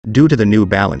Due to the new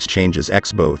balance changes,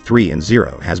 Expo 3 and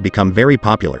 0 has become very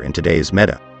popular in today's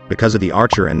meta, because of the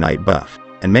Archer and Knight buff,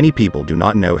 and many people do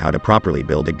not know how to properly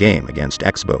build a game against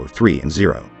Expo 3 and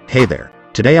 0. Hey there,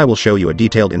 today I will show you a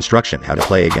detailed instruction how to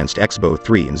play against Expo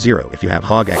 3 and 0 if you have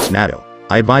Hog Exe Nado.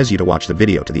 I advise you to watch the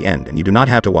video to the end, and you do not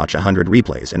have to watch 100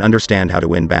 replays and understand how to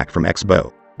win back from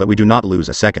Expo, but we do not lose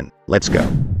a second. Let's go.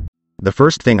 The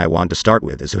first thing I want to start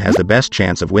with is who has the best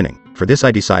chance of winning. For this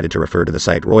I decided to refer to the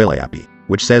site Royale,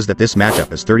 which says that this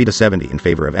matchup is 30-70 in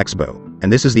favor of Expo,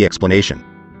 and this is the explanation.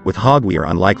 With Hog we are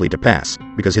unlikely to pass,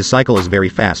 because his cycle is very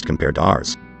fast compared to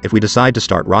ours. If we decide to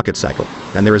start rocket cycle,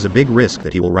 then there is a big risk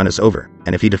that he will run us over,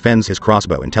 and if he defends his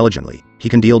crossbow intelligently, he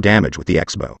can deal damage with the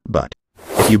Expo. But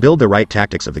if you build the right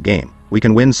tactics of the game, we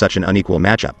can win such an unequal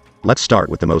matchup. Let's start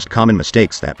with the most common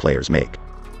mistakes that players make.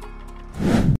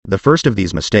 The first of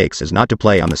these mistakes is not to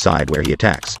play on the side where he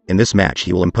attacks. In this match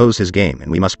he will impose his game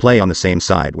and we must play on the same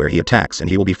side where he attacks, and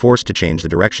he will be forced to change the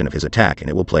direction of his attack and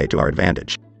it will play to our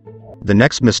advantage. The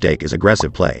next mistake is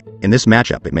aggressive play. In this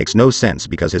matchup it makes no sense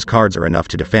because his cards are enough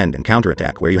to defend and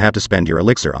counterattack where you have to spend your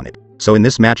elixir on it. So in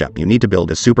this matchup you need to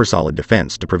build a super solid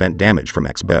defense to prevent damage from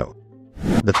Expo.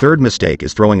 The third mistake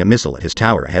is throwing a missile at his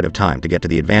tower ahead of time to get to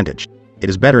the advantage. It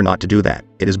is better not to do that.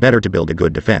 It is better to build a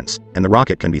good defense, and the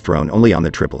rocket can be thrown only on the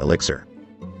triple elixir.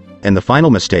 And the final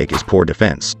mistake is poor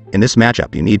defense. In this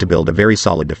matchup you need to build a very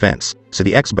solid defense, so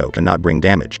the Expo cannot bring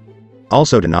damage.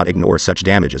 Also do not ignore such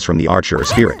damages from the Archer or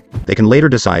Spirit. They can later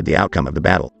decide the outcome of the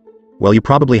battle. Well, you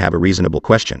probably have a reasonable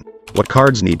question. What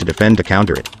cards need to defend to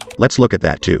counter it? Let's look at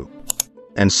that too.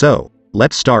 And so,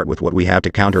 let's start with what we have to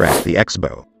counteract the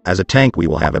Expo. As a tank we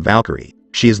will have a Valkyrie.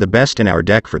 She is the best in our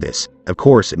deck for this. Of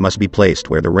course it must be placed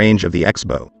where the range of the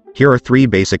Expo. Here are 3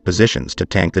 basic positions to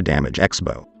tank the damage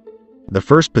Expo. The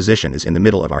first position is in the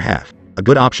middle of our half. A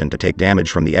good option to take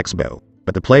damage from the Expo,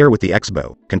 but the player with the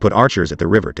Expo can put archers at the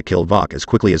river to kill Vok as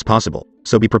quickly as possible,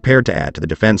 so be prepared to add to the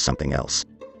defense something else.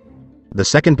 The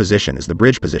second position is the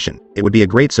bridge position. It would be a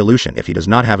great solution if he does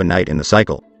not have a knight in the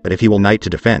cycle, but if he will knight to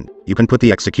defend, you can put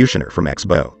the executioner from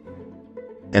Expo.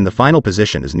 And the final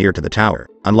position is near to the tower.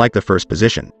 Unlike the first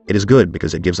position, it is good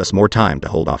because it gives us more time to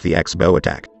hold off the Expo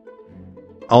attack.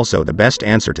 Also, the best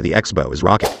answer to the Expo is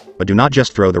rocket, but do not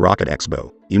just throw the rocket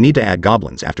Expo. You need to add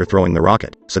goblins after throwing the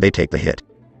rocket, so they take the hit.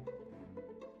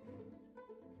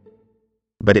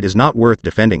 But it is not worth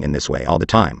defending in this way all the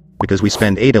time, because we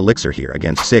spend 8 elixir here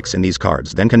against 6 and these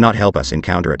cards then cannot help us in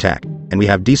counter attack, and we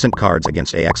have decent cards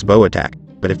against a Expo attack,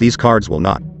 but if these cards will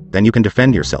not, then you can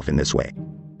defend yourself in this way.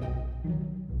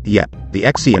 Yep, the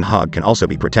Exe and Hog can also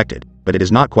be protected, but it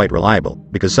is not quite reliable,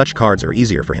 because such cards are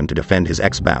easier for him to defend his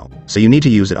Expo, so you need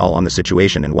to use it all on the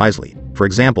situation and wisely. For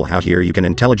example, how here you can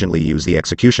intelligently use the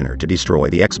executioner to destroy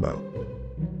the Expo.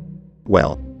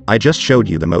 Well, I just showed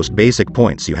you the most basic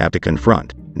points you have to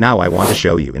confront. Now I want to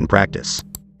show you in practice.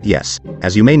 Yes,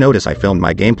 as you may notice I filmed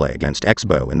my gameplay against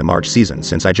Expo in the March season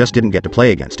since I just didn't get to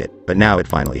play against it, but now it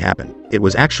finally happened. It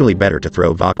was actually better to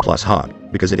throw Vok plus Hog,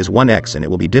 because it is 1x and it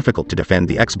will be difficult to defend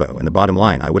the Expo, and the bottom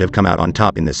line I would have come out on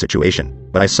top in this situation,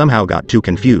 but I somehow got too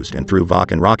confused and threw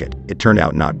Vok and Rocket. It turned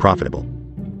out not profitable.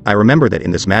 I remember that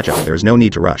in this matchup there is no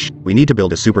need to rush. We need to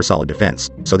build a super solid defense,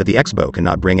 so that the Expo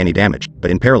cannot bring any damage, but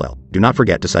in parallel, do not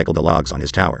forget to cycle the logs on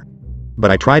his tower. But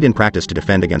I tried in practice to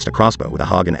defend against a crossbow with a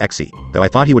Hog and Exe, though I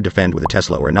thought he would defend with a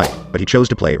Tesla or a Knight, but he chose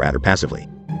to play rather passively.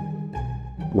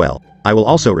 Well, I will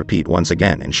also repeat once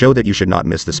again and show that you should not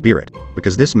miss the Spirit,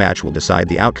 because this match will decide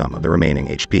the outcome of the remaining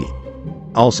HP.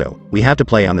 Also, we have to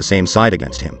play on the same side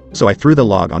against him, so I threw the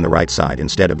log on the right side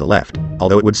instead of the left,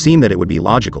 although it would seem that it would be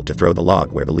logical to throw the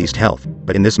log where the least health,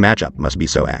 but in this matchup must be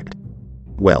so act.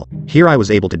 Well, here I was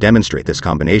able to demonstrate this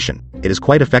combination. It is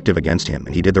quite effective against him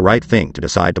and he did the right thing to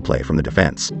decide to play from the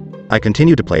defense. I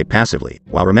continue to play passively,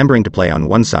 while remembering to play on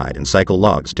one side and cycle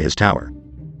logs to his tower.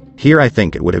 Here I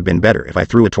think it would have been better if I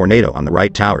threw a tornado on the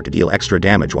right tower to deal extra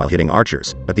damage while hitting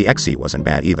archers, but the Exe wasn't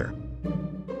bad either.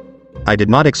 I did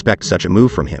not expect such a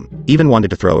move from him, even wanted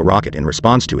to throw a rocket in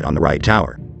response to it on the right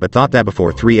tower, but thought that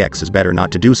before 3x is better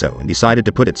not to do so and decided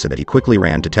to put it so that he quickly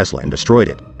ran to Tesla and destroyed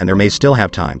it, and there may still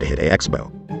have time to hit a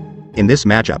Expo. In this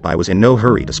matchup I was in no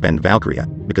hurry to spend Valkyria,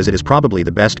 because it is probably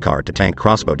the best card to tank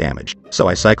crossbow damage, so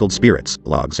I cycled spirits,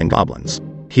 logs and goblins.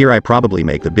 Here I probably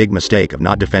make the big mistake of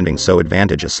not defending so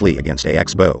advantageously against a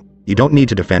Expo. You don't need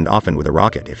to defend often with a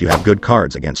rocket if you have good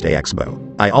cards against a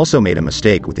Expo. I also made a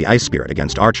mistake with the Ice Spirit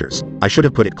against archers. I should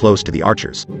have put it close to the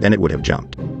archers, then it would have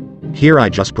jumped. Here I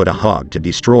just put a Hog to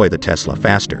destroy the Tesla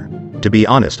faster. To be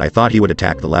honest I thought he would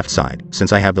attack the left side,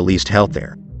 since I have the least health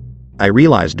there. I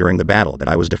realized during the battle that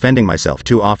I was defending myself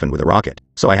too often with a rocket,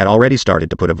 so I had already started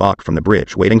to put a Vok from the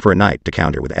bridge waiting for a knight to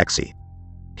counter with Exe.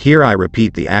 Here I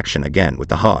repeat the action again with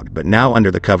the hog, but now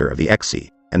under the cover of the Exe,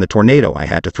 and the tornado I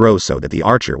had to throw so that the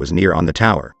archer was near on the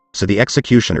tower, so the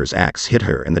executioner's axe hit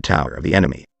her in the tower of the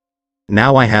enemy.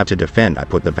 Now I have to defend. I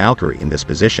put the Valkyrie in this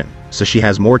position, so she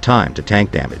has more time to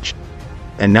tank damage.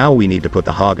 And now we need to put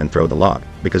the hog and throw the log,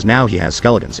 because now he has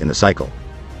skeletons in the cycle.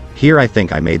 Here I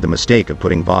think I made the mistake of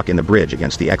putting Vok in the bridge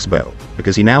against the X-bow,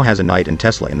 because he now has a knight and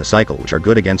Tesla in the cycle which are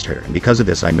good against her, and because of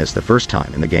this I missed the first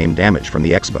time in the game damage from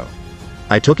the X-bow.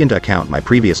 I took into account my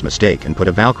previous mistake and put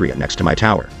a Valkyrie next to my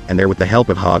tower, and there with the help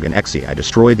of Hog and Exe I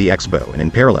destroyed the X-bow, and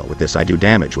in parallel with this I do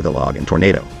damage with a log and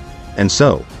tornado. And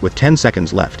so, with 10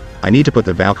 seconds left, I need to put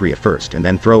the Valkyrie first and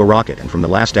then throw a rocket and from the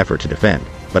last effort to defend,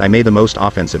 but I made the most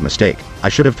offensive mistake. I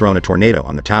should have thrown a tornado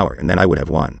on the tower and then I would have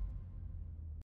won.